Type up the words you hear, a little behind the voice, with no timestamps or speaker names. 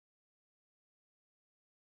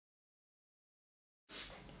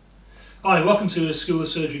Hi, welcome to a School of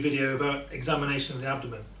Surgery video about examination of the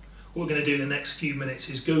abdomen. What we're going to do in the next few minutes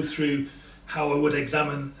is go through how I would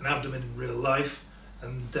examine an abdomen in real life,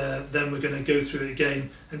 and then we're going to go through it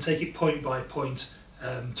again and take it point by point,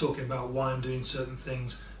 talking about why I'm doing certain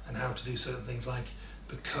things and how to do certain things like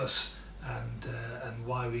the cuss and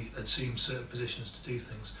why we assume certain positions to do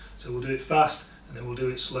things. So we'll do it fast and then we'll do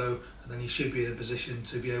it slow, and then you should be in a position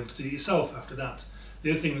to be able to do it yourself after that.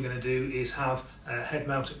 The other thing we're going to do is have a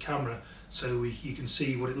head-mounted camera so you can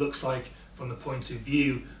see what it looks like from the point of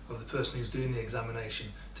view of the person who's doing the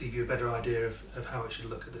examination, to give you a better idea of how it should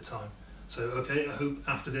look at the time. So okay, I hope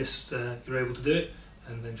after this you're able to do it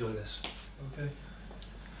and enjoy this. Okay.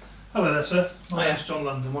 Hello there, sir. My name's Jon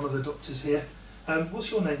Lund, I'm one of the doctors here. What's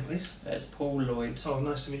your name, please? It's Paul Lloyd. Oh,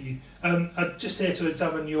 nice to meet you. I'm just here to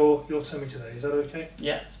examine your tummy today, is that okay?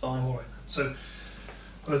 Yeah, it's fine. Alright, so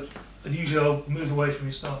and usually I'll move away from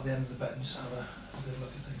you, start at the end of the bed and just have a good look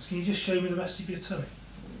at things. Can you just show me the rest of your tummy?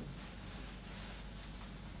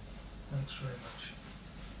 Thanks very much.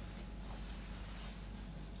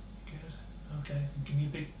 Good. Okay, and give me a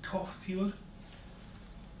big cough if you would.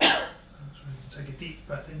 That's really good. Take a deep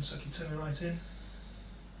breath in, suck your tummy right in.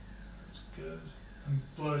 That's good. And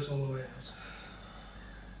blow it all the way out.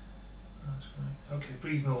 That's great. Okay,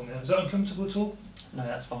 breathe normally. Is that uncomfortable at all? No,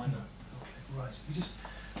 that's fine. No. Okay, right. You just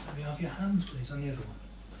let me have your hand, please, on the other one.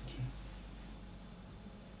 Thank you.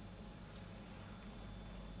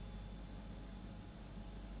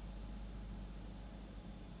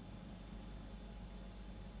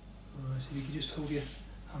 Right, so you can just hold your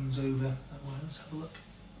hands over that way. Let's have a look.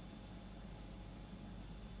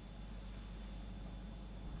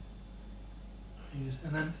 Very good.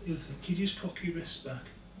 And then the other thing, can you just cock your wrists back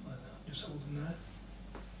like that? Just hold them there.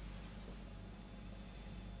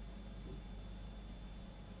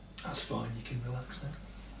 That's fine, you can relax now.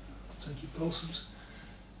 Take your pulses.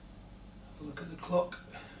 Have a look at the clock.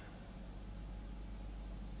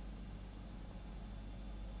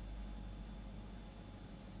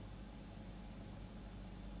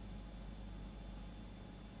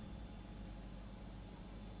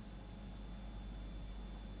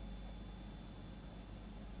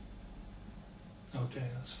 Okay,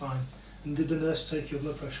 that's fine. And did the nurse take your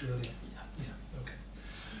blood pressure earlier? Yeah, okay.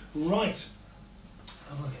 Right.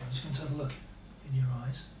 Okay, I'm just going to have a look in your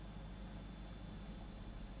eyes.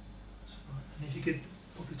 That's fine. And if you could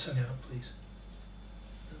pop your tongue out, please.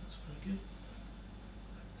 That's very good.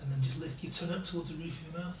 And then just lift your tongue up towards the roof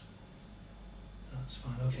of your mouth. That's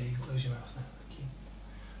fine. Okay, you can close your mouth now. Thank you.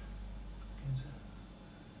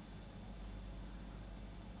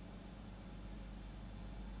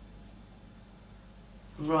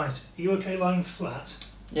 Good. Right, are you okay lying flat?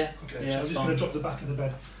 Yeah. Okay, yeah, so I'm just going to drop the back of the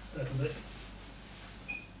bed a little bit.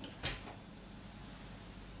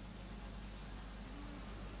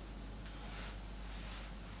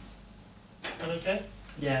 Okay?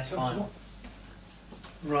 Yeah, it's fine.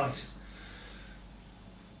 Right.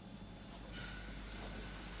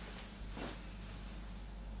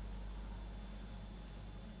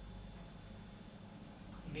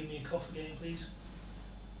 Give me a cough again, please.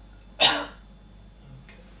 Okay,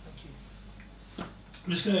 thank you.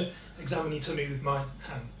 I'm just going to examine your tummy with my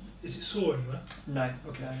hand. Is it sore anywhere? No.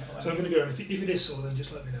 Okay. No, So I'm going to go, and if it is sore, then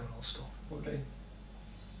just let me know and I'll stop. Will do.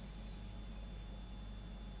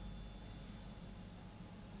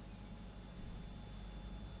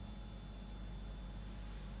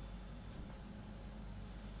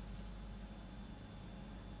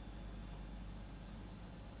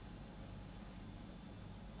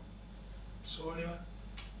 Sore anywhere?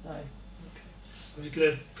 No. Okay. I'm just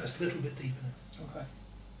going to press a little bit deeper now. Okay.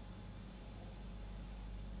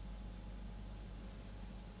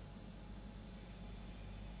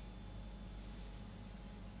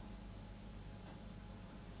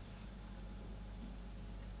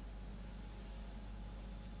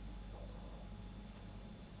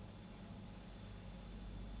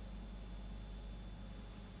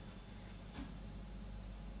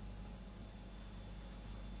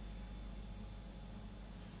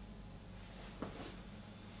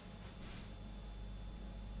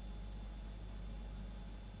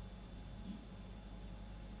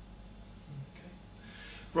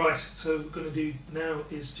 Right, so what we're going to do now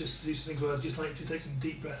is just to do some things where I'd just like you to take some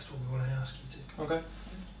deep breaths for me when I ask you to. Okay.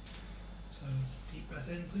 So, deep breath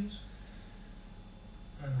in, please.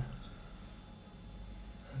 And out.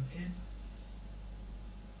 And in.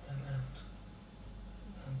 And out.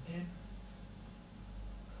 And in.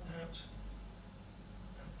 And out.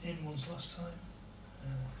 And in once last time.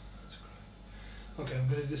 And out. That's great. Okay, I'm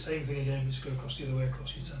going to do the same thing again, just go across the other way,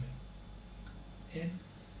 across your tummy. In.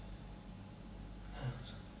 Out.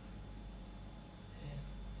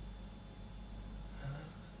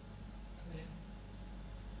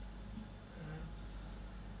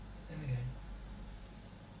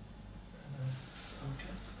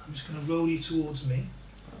 I'm just going to roll you towards me. And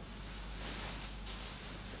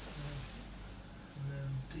then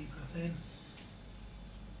deep breath in.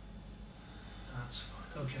 That's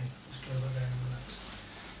fine. Okay, just go back there and relax.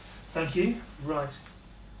 Thank you. Right.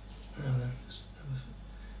 Now then, just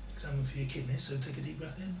examine for your kidneys, so take a deep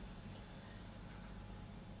breath in.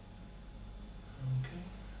 Okay.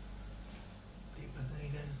 Deep breath in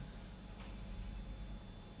again.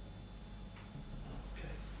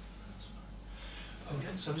 Okay, that's fine.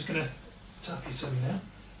 Okay, so I'm just going to tap your tummy now.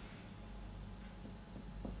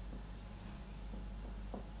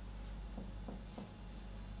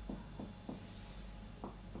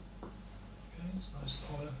 Okay, it's nice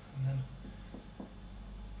and hollow, and then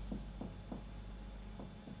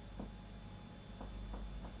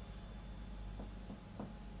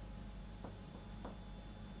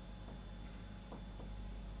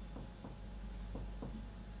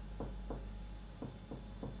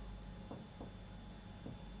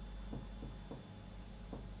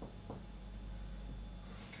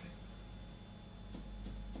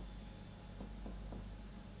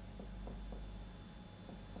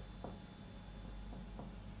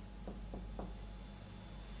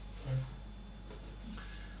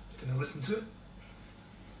going to listen to it.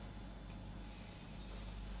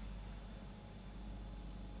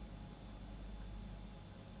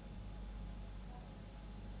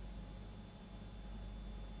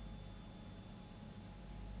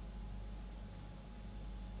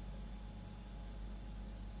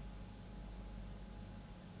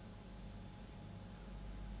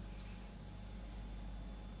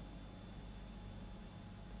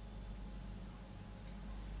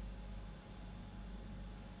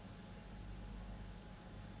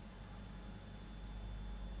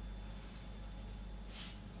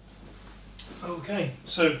 Okay,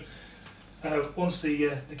 so once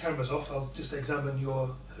the camera's off, I'll just examine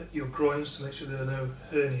your groins to make sure there are no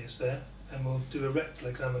hernias there, and we'll do a rectal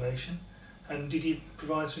examination. And did you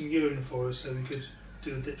provide some urine for us so we could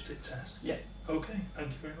do a dipstick test? Yeah. Okay, thank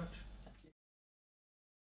you very much.